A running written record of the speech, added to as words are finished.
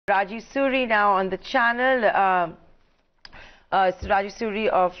Rajiv Suri now on the channel. It's Rajiv Suri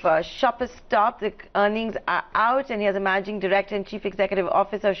of Shoppers Stop. The earnings are out, and he has a Managing Director and Chief Executive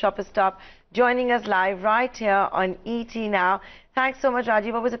Officer of Shoppers Stop joining us live right here on ET Now. Thanks so much,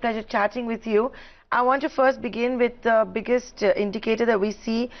 Rajiv. Always a pleasure chatting with you. I want to first begin with the biggest indicator that we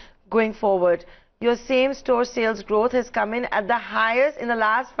see going forward. Your same-store sales growth has come in at the highest in the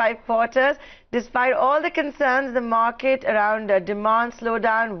last 5 quarters, despite all the concerns in the market around demand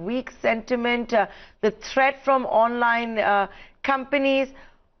slowdown, weak sentiment, the threat from online companies.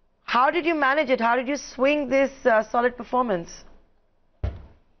 How did you manage it? How did you swing this solid performance?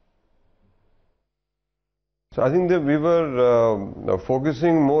 So I think that we were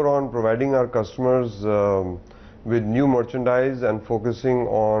focusing more on providing our customers with new merchandise and focusing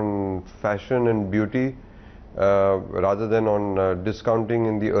on fashion and beauty rather than on discounting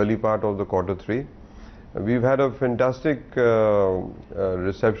in the early part of the Q3. We've had a fantastic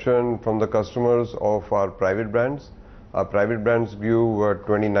reception from the customers of our private brands. Our private brands grew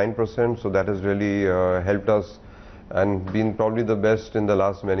 29%, so that has really helped us and been probably the best in the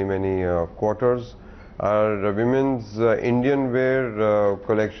last many quarters. Our women's Indian wear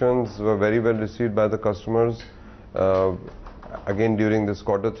collections were very well received by the customers again during this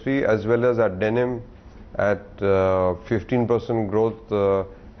Q3, as well as our denim at 15% growth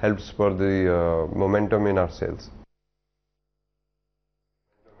helps spur the momentum in our sales.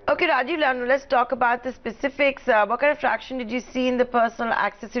 Okay, Rajiv, let's talk about the specifics. What kind of traction did you see in the personal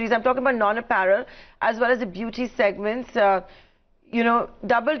accessories? I'm talking about non-apparel as well as the beauty segments. You know,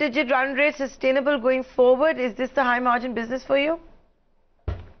 double-digit run rate sustainable going forward. Is this the high-margin business for you?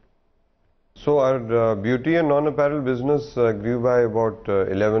 So our beauty and non-apparel business grew by about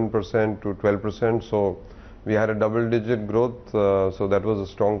 11% to 12%. So we had a double-digit growth. So that was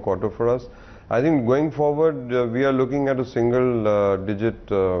a strong quarter for us. I think going forward, we are looking at a single-digit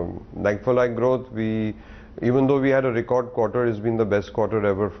like-for-like growth. Even though we had a record quarter, it's been the best quarter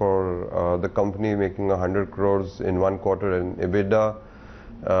ever for the company, making 100 crores in one quarter in EBITDA.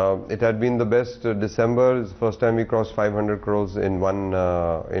 It had been the best December. It's the first time we crossed 500 crores in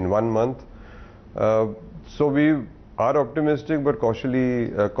one month. So we are optimistic, but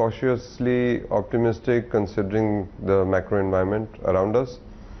cautiously optimistic considering the macro environment around us.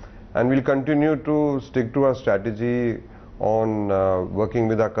 And we'll continue to stick to our strategy on working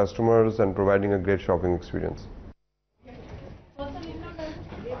with our customers and providing a great shopping experience.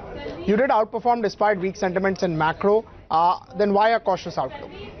 You did outperform despite weak sentiments in macro. Then why a cautious outlook?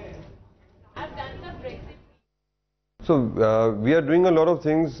 So we are doing a lot of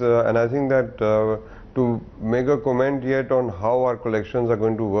things, and I think that to make a comment yet on how our collections are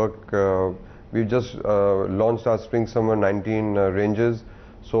going to work, we just launched our Spring-Summer 19 ranges.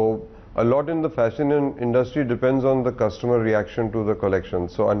 So a lot in the fashion industry depends on the customer reaction to the collection.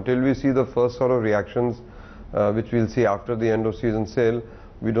 So until we see the first sort of reactions, which we'll see after the end of season sale,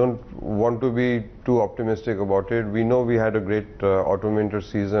 we don't want to be too optimistic about it. We know we had a great autumn-winter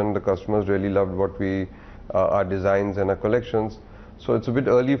season. The customers really loved what our designs and our collections. So it's a bit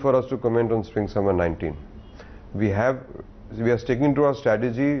early for us to comment on Spring-Summer 19. We are sticking to our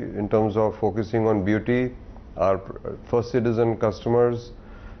strategy in terms of focusing on beauty, our first citizen customers,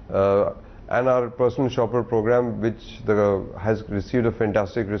 and our personal shopper program, which has received a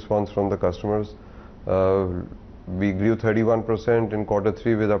fantastic response from the customers. We grew 31% in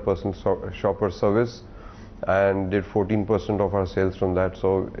Q3 with our personal shopper service and did 14% of our sales from that.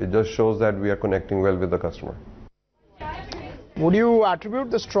 So it just shows that we are connecting well with the customer. Would you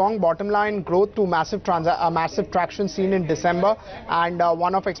attribute the strong bottom line growth to massive traction seen in December and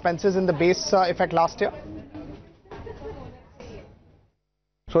one-off expenses in the base effect last year?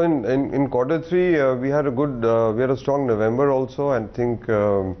 So in Q3 we had a strong November also. I think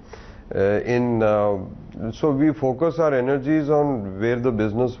so we focus our energies on where the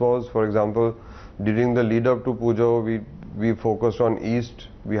business was. For example, during the lead up to Puja, we focused on East.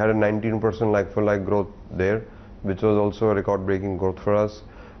 We had a 19% like-for-like growth there, which was also a record-breaking growth for us.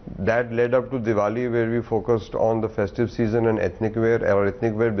 That led up to Diwali, where we focused on the festive season and ethnic wear. Our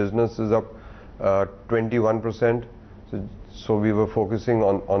ethnic wear business is up 21%. So we were focusing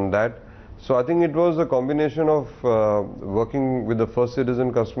on that. So I think it was a combination of working with the first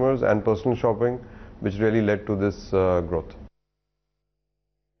citizen customers and personal shopping, which really led to this growth.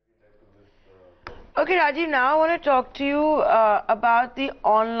 Okay, Rajiv, now I want to talk to you about the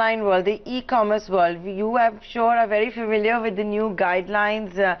online world, the e-commerce world. You, I'm sure, are very familiar with the new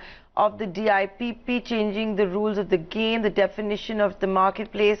guidelines of the DIPP changing the rules of the game. The definition of the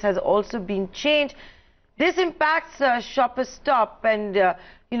marketplace has also been changed. This impacts Shoppers Stop and,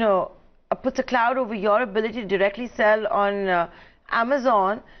 you know, puts a cloud over your ability to directly sell on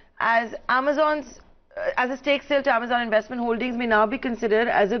Amazon, as a stake sale to Amazon Investment Holdings may now be considered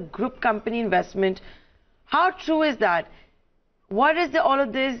as a group company investment. How true is that? What is all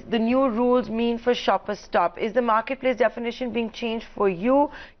of this, the new rules mean for Shoppers Stop? Is the marketplace definition being changed for you?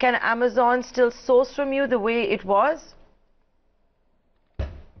 Can Amazon still source from you the way it was?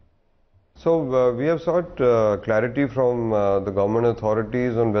 So we have sought clarity from the government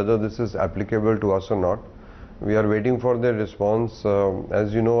authorities on whether this is applicable to us or not. We are waiting for their response.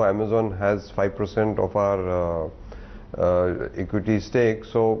 As you know, Amazon has 5% of our equity stake,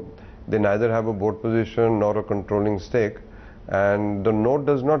 so they neither have a board position nor a controlling stake. And the note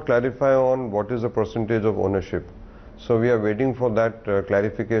does not clarify on what is the percentage of ownership. So we are waiting for that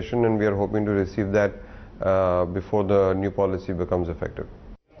clarification, and we are hoping to receive that before the new policy becomes effective.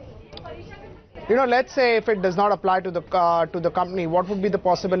 You know, let's say if it does not apply to the company, what would be the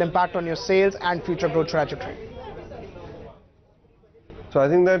possible impact on your sales and future growth trajectory? So I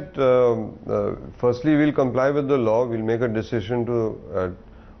think that firstly we'll comply with the law. We'll make a decision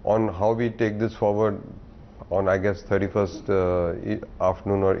on how we take this forward on, I guess, 31st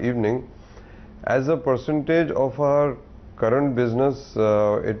afternoon or evening. As a percentage of our current business,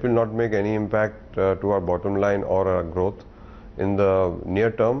 it will not make any impact to our bottom line or our growth in the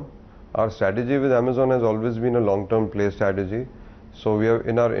near term. Our strategy with Amazon has always been a long-term play strategy. So we are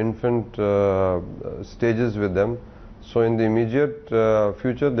in our infant stages with them. So in the immediate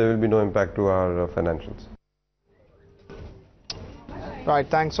future, there will be no impact to our financials. Right,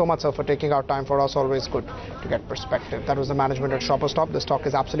 thanks so much, sir, for taking out time for us. Always good to get perspective. That was the management at Shoppers Stop. The stock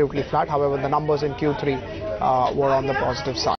is absolutely flat. However, the numbers in Q3 were on the positive side.